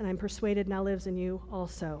Eunice, and I'm persuaded now lives in you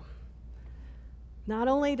also. Not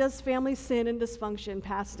only does family sin and dysfunction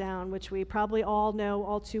pass down, which we probably all know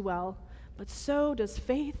all too well, but so does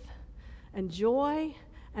faith and joy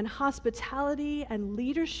and hospitality and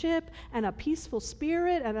leadership and a peaceful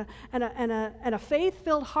spirit and a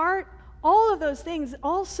faith-filled heart. All of those things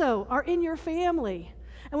also are in your family.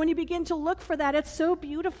 And when you begin to look for that, it's so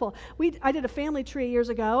beautiful. I did a family tree years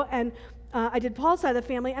ago, and I did Paul's side of the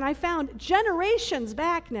family, and I found generations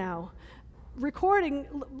back now written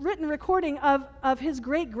recording of his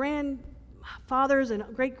great-grandfathers and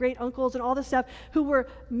great-great-uncles and all this stuff who were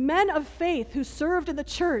men of faith who served in the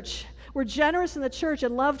church, were generous in the church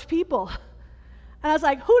and loved people. And I was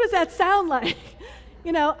like, who does that sound like?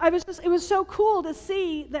 It was so cool to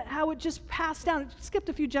see that how it just passed down. It skipped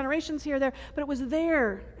a few generations here or there, but it was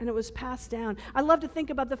there and it was passed down. I love to think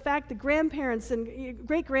about the fact that grandparents and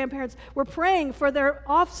great-grandparents were praying for their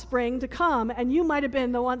offspring to come, and you might have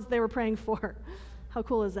been the ones they were praying for. How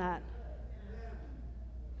cool is that?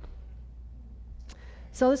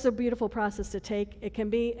 So this is a beautiful process to take. It can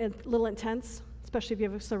be a little intense, especially if you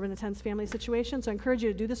have sort of an intense family situation. So I encourage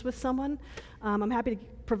you to do this with someone. I'm happy to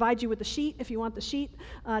provide you with the sheet if you want the sheet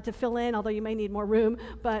to fill in, although you may need more room.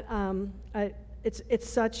 But it's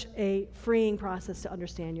such a freeing process to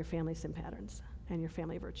understand your family sin patterns and your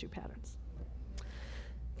family virtue patterns.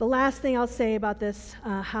 The last thing I'll say about this,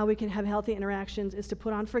 how we can have healthy interactions, is to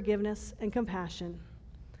put on forgiveness and compassion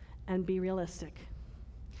and be realistic.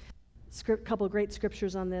 Couple of great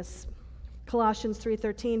scriptures on this. Colossians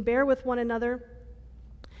 3:13, bear with one another,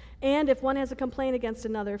 and if one has a complaint against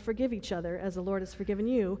another, forgive each other, as the Lord has forgiven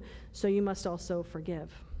you, so you must also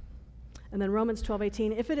forgive. And then Romans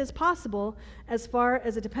 12:18, if it is possible, as far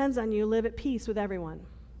as it depends on you, live at peace with everyone.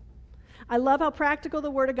 I love how practical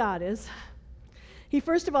the Word of God is. He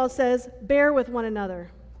first of all says, bear with one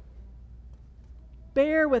another.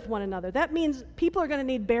 Bear with one another. That means people are going to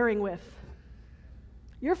need bearing with.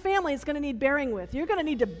 Your family is going to need bearing with. You're going to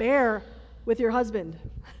need to bear with your husband.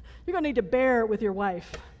 You're going to need to bear with your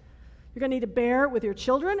wife. You're going to need to bear with your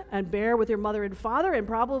children and bear with your mother and father and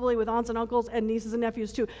probably with aunts and uncles and nieces and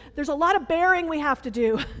nephews too. There's a lot of bearing we have to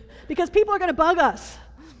do because people are going to bug us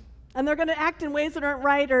and they're going to act in ways that aren't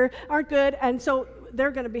right or aren't good, and so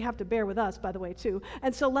they're going to have to bear with us, by the way, too.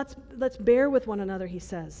 And so let's bear with one another, he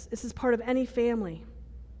says. This is part of any family.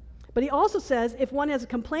 But he also says, if one has a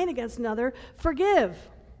complaint against another, forgive.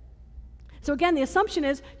 So again, the assumption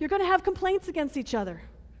is you're going to have complaints against each other.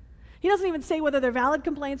 He doesn't even say whether they're valid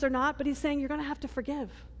complaints or not, but he's saying you're going to have to forgive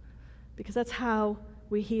because that's how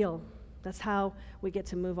we heal. That's how we get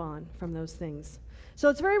to move on from those things. So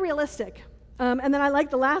it's very realistic. And then I like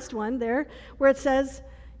the last one there where it says,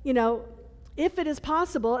 if it is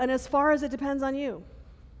possible and as far as it depends on you.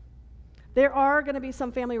 There are going to be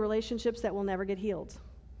some family relationships that will never get healed.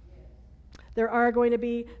 There are going to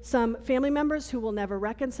be some family members who will never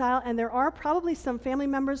reconcile, and there are probably some family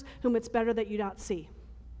members whom it's better that you not see.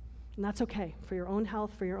 And that's okay for your own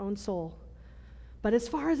health, for your own soul. But as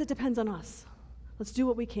far as it depends on us, let's do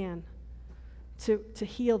what we can to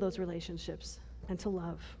heal those relationships and to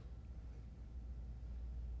love.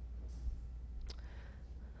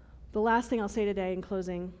 The last thing I'll say today in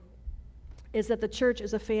closing is that the church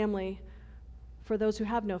is a family for those who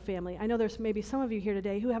have no family. I know there's maybe some of you here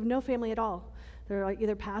today who have no family at all. They're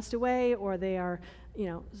either passed away or they are,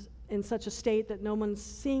 in such a state that no one's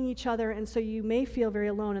seeing each other, and so you may feel very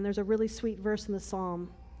alone. And there's a really sweet verse in the Psalms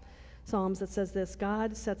that says this: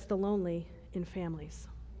 God sets the lonely in families.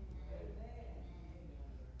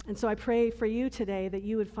 And so I pray for you today that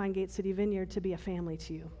you would find Gate City Vineyard to be a family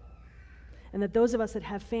to you, and that those of us that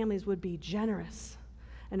have families would be generous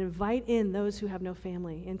and invite in those who have no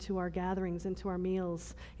family into our gatherings, into our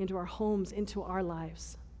meals, into our homes, into our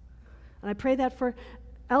lives. And I pray that for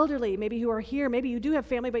elderly, maybe who are here, maybe you do have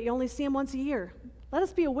family, but you only see them once a year. Let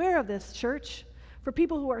us be aware of this, church. For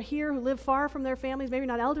people who are here, who live far from their families, maybe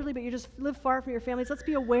not elderly, but you just live far from your families, let's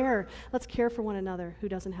be aware. Let's care for one another who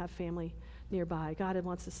doesn't have family nearby. God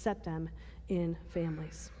wants to set them in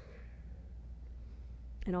families.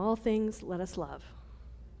 In all things, let us love.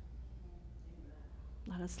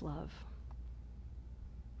 Let us love.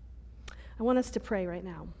 I want us to pray right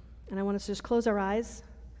now, and I want us to just close our eyes.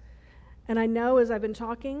 And I know as I've been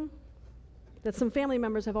talking that some family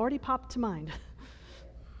members have already popped to mind.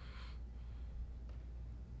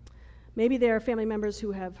 Maybe they are family members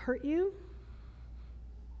who have hurt you.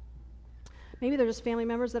 Maybe they're just family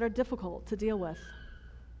members that are difficult to deal with.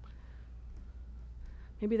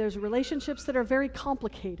 Maybe there's relationships that are very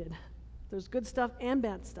complicated. There's good stuff and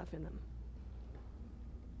bad stuff in them.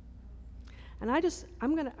 And I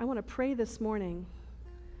want to pray this morning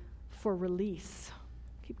for release.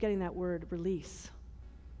 Keep getting that word, release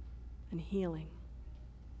and healing.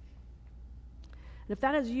 And if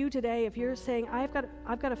that is you today, if you're saying, I've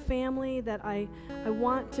got a family that I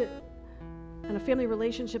want to, and a family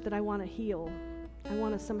relationship that I want to heal. I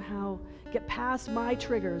want to somehow get past my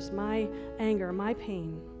triggers, my anger, my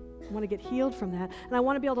pain. I want to get healed from that. And I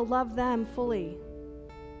want to be able to love them fully.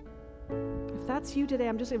 If that's you today,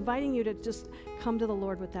 I'm just inviting you to just come to the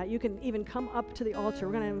Lord with that. You can even come up to the altar.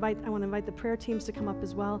 I want to invite the prayer teams to come up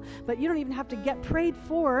as well. But you don't even have to get prayed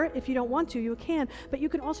for if you don't want to. You can. But you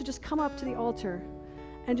can also just come up to the altar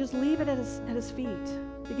and just leave it at his feet.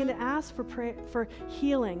 Begin to ask for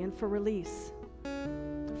healing and for release,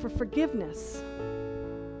 for forgiveness.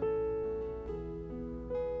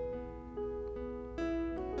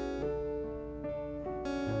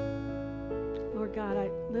 Lord God, I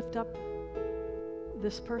lift up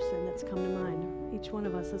this person that's come to mind. Each one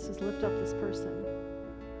of us, let's just lift up this person.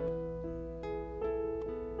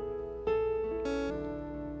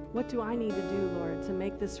 What do I need to do, Lord, to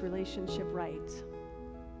make this relationship right?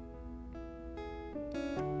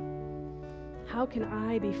 How can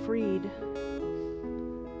I be freed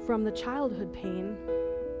from the childhood pain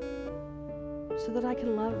so that I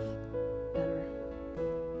can love better?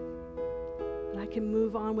 And I can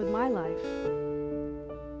move on with my life.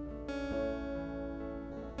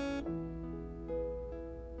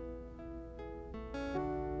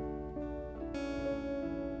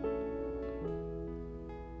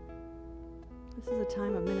 This is a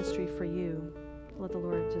time of ministry for you. Let the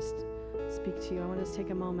Lord just speak to you. I want to just take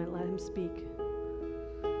a moment, let him speak.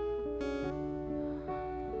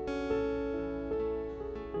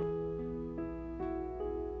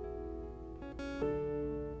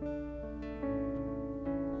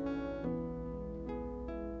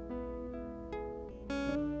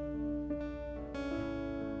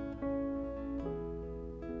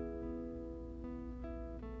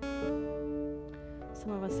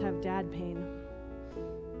 Some of us have dad pain,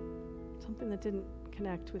 something that didn't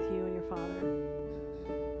connect with you and your father.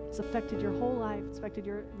 It's affected your whole life. It's affected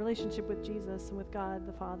your relationship with Jesus and with God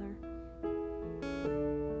the Father.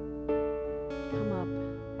 Come up.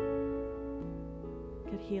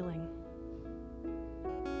 Get healing.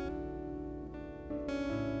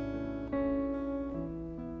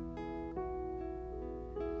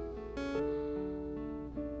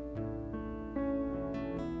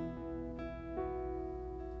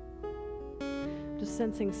 Just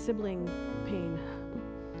sensing sibling pain,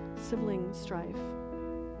 sibling strife.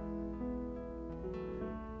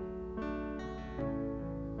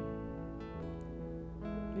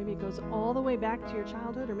 Maybe it goes all the way back to your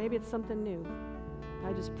childhood, or maybe it's something new.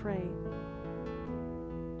 I just pray.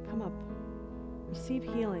 Come up. Receive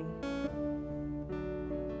healing.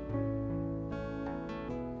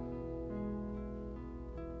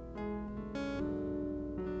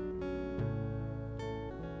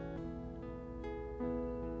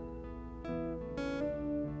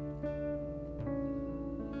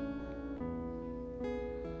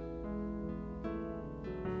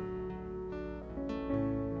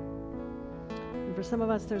 For some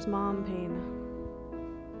of us, there's mom pain.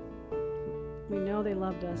 We know they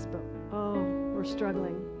loved us, but we're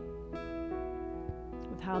struggling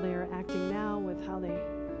with how they are acting now, with how they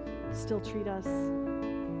still treat us.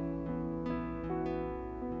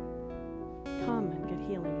 Come and get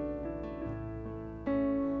healing.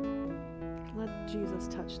 Let Jesus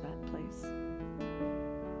touch that place.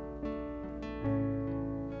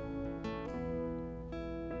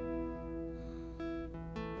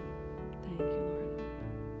 Thank you, Lord.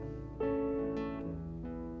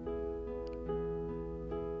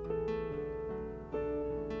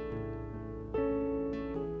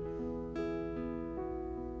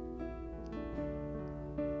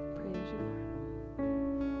 Praise you, Lord.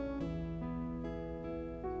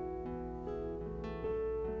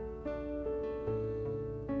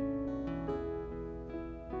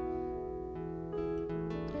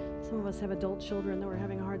 Some of us have adult children that we're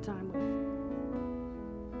having a hard time with.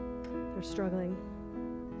 They're struggling.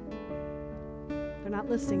 They're not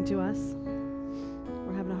listening to us.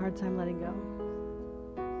 We're having a hard time letting go.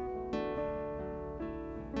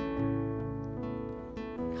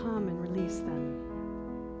 Come and release them.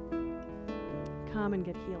 Come and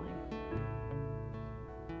get healing.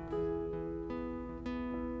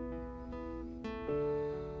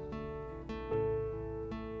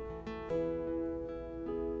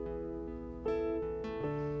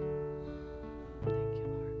 Thank you,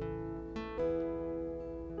 Lord.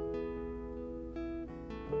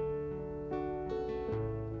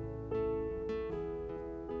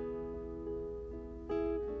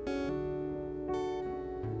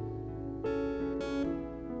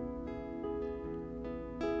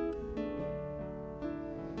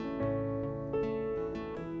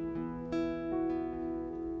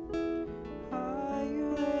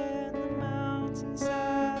 Higher than the mountains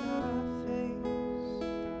at our face,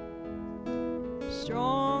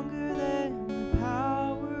 stronger than the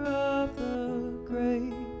power of the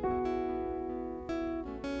grave,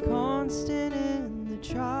 constant in the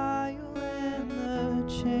trial and the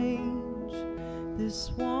change.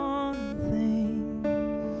 This one thing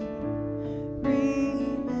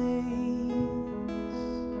remains.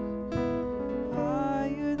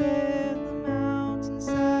 Higher than the mountains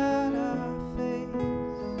that I face,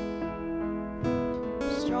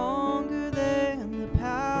 stronger than the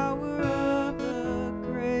power of the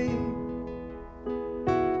grave,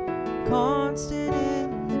 constant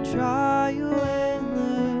in the trial and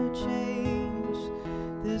the change.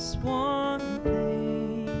 This one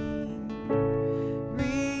thing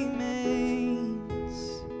remains.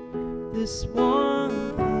 This one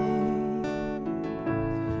thing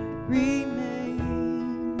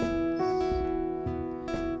remains.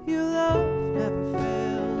 Your love never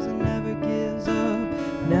fails and never gives up,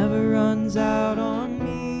 never runs out on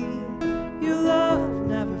me. Your love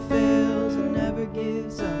never fails and never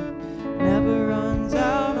gives up, never runs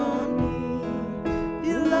out on me.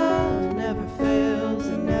 Your love never fails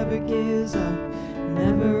and never gives up,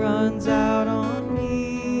 never runs out on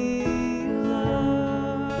me. Your love,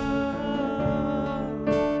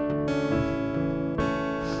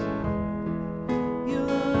 your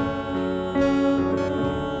love,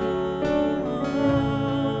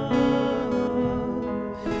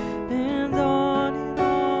 and on and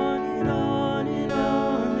on and on and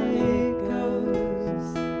on it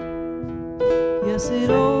goes. Yes, it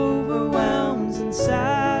overwhelms and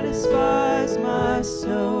satisfies my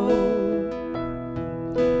soul,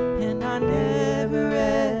 and I never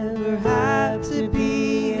ever have to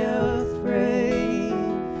be afraid.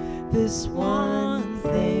 This one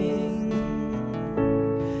thing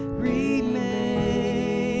remains.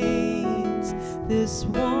 This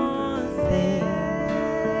one thing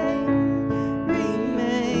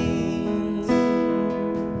remains.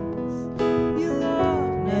 Your love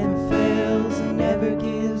never fails and never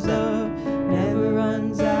gives up, never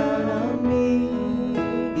runs out on me.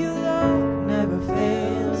 Your love never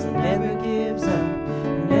fails and never gives up,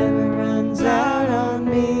 never runs out on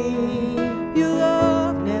me. Your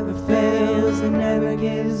love never fails and never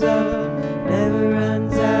gives up, never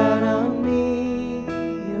runs out on me.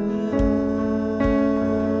 Your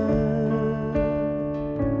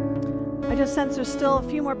love. I just sense there's still a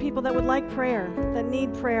few more people that would like prayer, that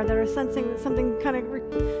need prayer, that are sensing something kind of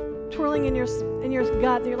twirling in your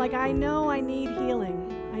gut. That you're like, I know I need healing.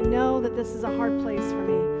 I know that this is a hard place for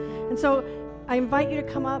me. And so I invite you to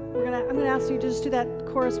come up. I'm gonna ask you to just do that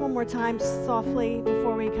chorus one more time softly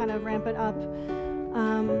before we kind of ramp it up.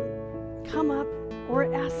 Come up or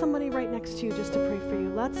ask somebody right next to you just to pray for you.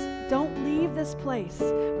 Don't leave this place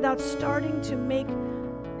without starting to make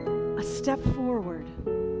a step forward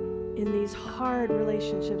in these hard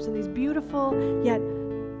relationships, in these beautiful yet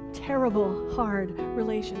terrible, hard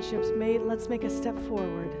relationships. Let's make a step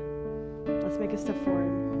forward. Let's make a step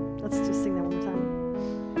forward. Let's just sing that one more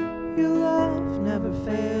time. Your love never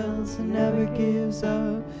fails and never gives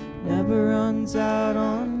up, never runs out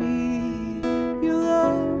on me. Your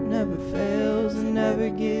love never fails and never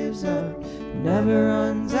gives up, never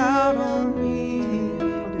runs out on me.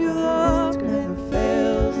 Your love never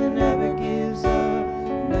fails and never gives up,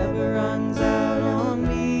 never runs out on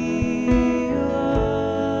me. Your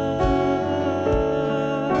love,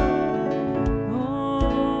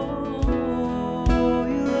 oh,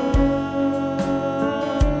 your love,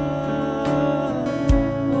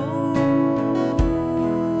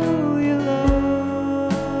 oh, your love,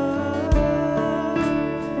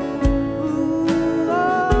 ooh,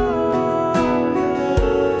 oh,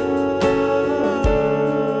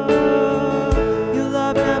 your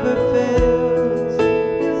love never fails.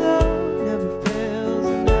 Your love never fails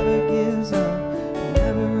and never gives up, and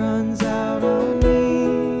never runs out on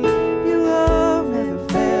me. Your love never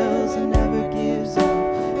fails and never gives up,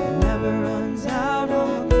 and never runs out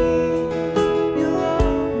on me. Your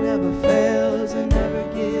love never fails and never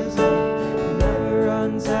gives up, and never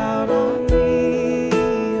runs out on me.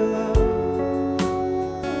 Your love.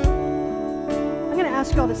 I'm going to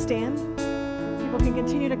ask you all to stand. People can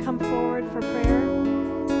continue to come forward for prayer.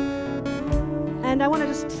 And I want to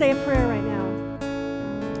just say a prayer right now.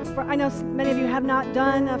 I know many of you have not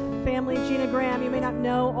done a family genogram. You may not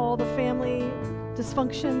know all the family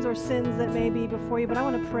dysfunctions or sins that may be before you, but I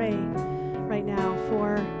want to pray right now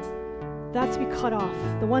for that to be cut off.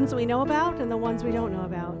 The ones that we know about and the ones we don't know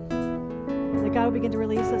about. That God will begin to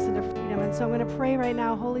release us into freedom. And so I'm going to pray right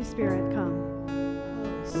now, Holy Spirit, come.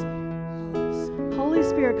 Holy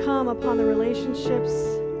Spirit, come upon the relationships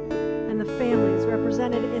and the families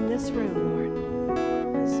represented in this room, Lord.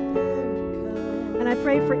 And I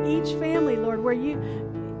pray for each family, Lord, where you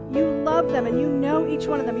love them and you know each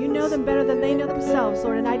one of them. You know them better than they know themselves,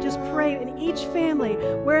 Lord. And I just pray in each family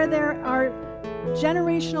where there are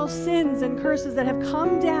generational sins and curses that have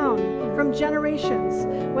come down from generations,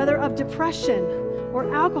 whether of depression or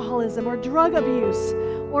alcoholism or drug abuse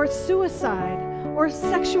or suicide or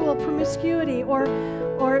sexual promiscuity or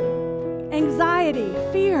anxiety,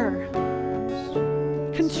 fear,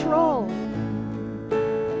 control.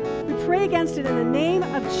 We pray against it in the name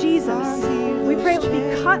of Jesus. We pray it would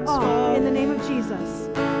be cut off in the name of Jesus.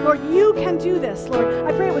 Lord, you can do this, Lord.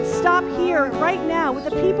 I pray it would stop here right now with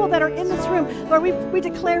the people that are in this room. Lord, we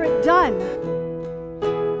declare it done.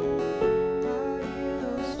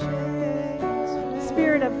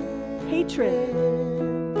 Spirit of hatred,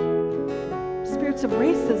 spirits of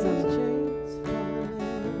racism,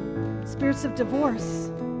 spirits of divorce,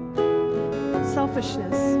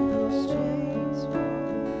 selfishness.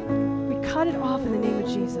 We cut it off in the name of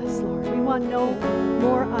Jesus, Lord. We want no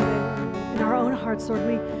more of it in our own hearts, Lord.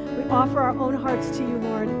 We offer our own hearts to you,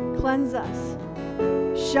 Lord. Cleanse us.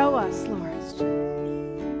 Show us, Lord.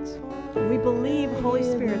 And we believe, Holy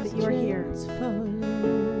Spirit, that you are here. And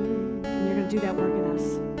you're going to do that work in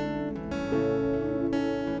us.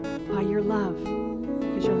 By your love.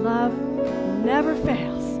 Because your love never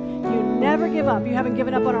fails. You never give up. You haven't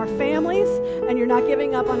given up on our families, and you're not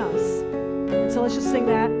giving up on us. And so let's just sing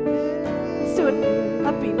that. Let's do it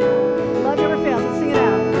upbeat now. Love never fails. Let's sing it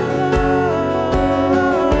out.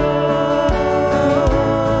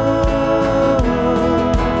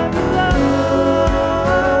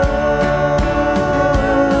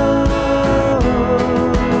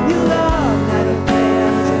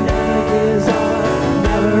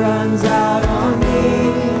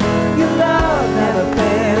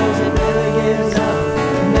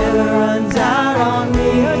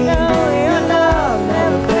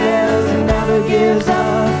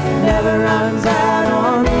 Never runs out.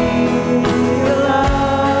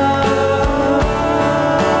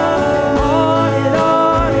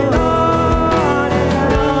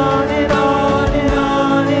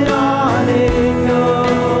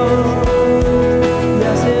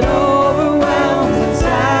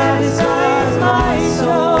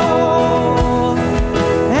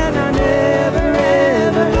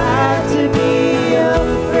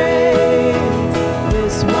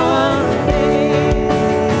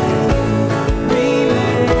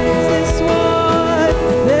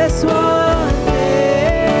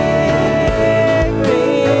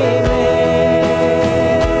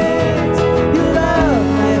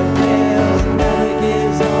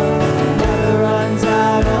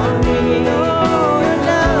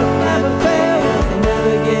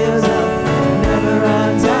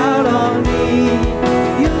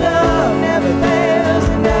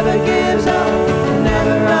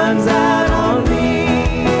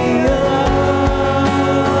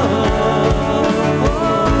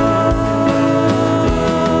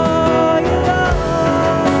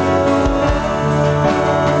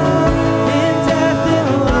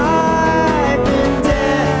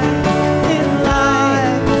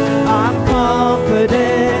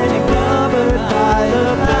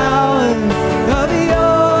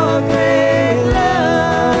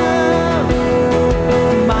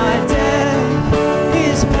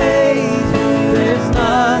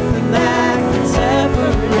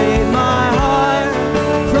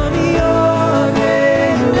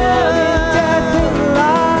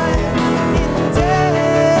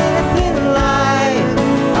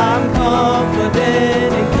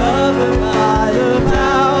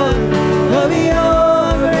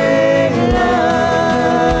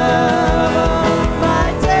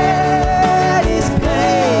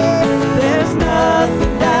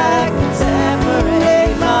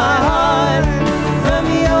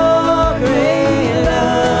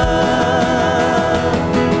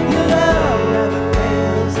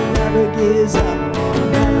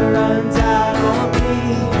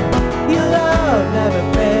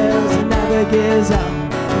 never gives up,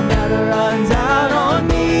 it never runs out on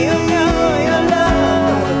me. Your love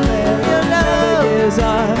never gives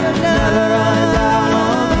up, never runs out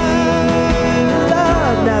on me. Your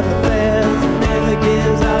love never fails, it never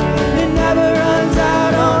gives up, it never runs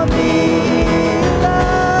out on me. Your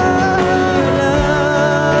love, your love,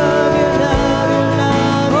 your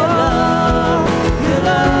love, your love, your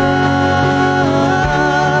love, your love,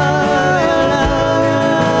 your love,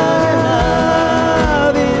 your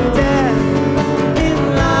love, in death, in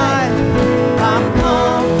life, I'm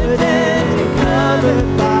confident and covered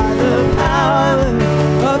by the power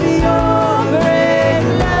of your great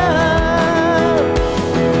love.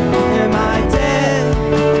 And my debt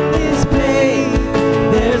is paid.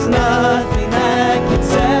 There's nothing that can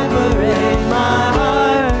separate my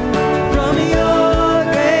heart from your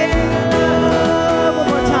great love. One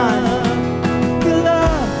more time. Your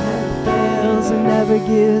love never fails and never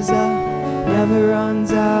gives up, never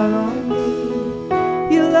runs out on me.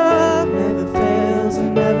 Your love never fails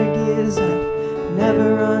and never gives up,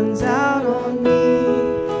 never runs out on me.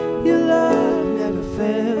 Your love never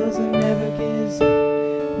fails and never gives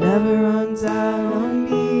up, never runs out on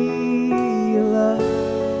me. Your love.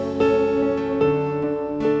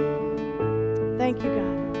 Thank you,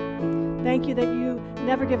 God. Thank you that you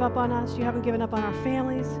never give up on us. You haven't given up on our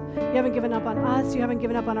families. You haven't given up on us. You haven't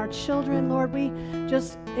given up on our children. Lord, we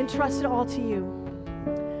just entrust it all to you.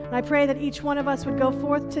 And I pray that each one of us would go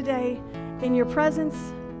forth today in your presence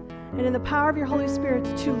and in the power of your Holy Spirit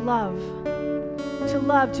to love,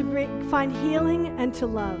 to find healing and to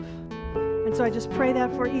love. And so I just pray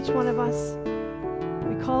that for each one of us.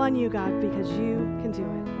 We call on you, God, because you can do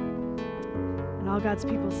it. And all God's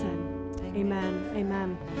people said, amen,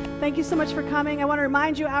 amen. Thank you so much for coming. I want to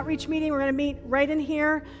remind you, outreach meeting, we're going to meet right in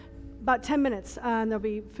here, about 10 minutes, and there'll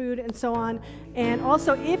be food and so on. And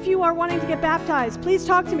also, if you are wanting to get baptized, please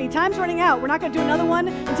talk to me. Time's running out. We're not going to do another one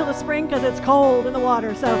until the spring because it's cold in the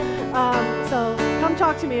water. So come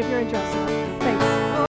talk to me if you're interested.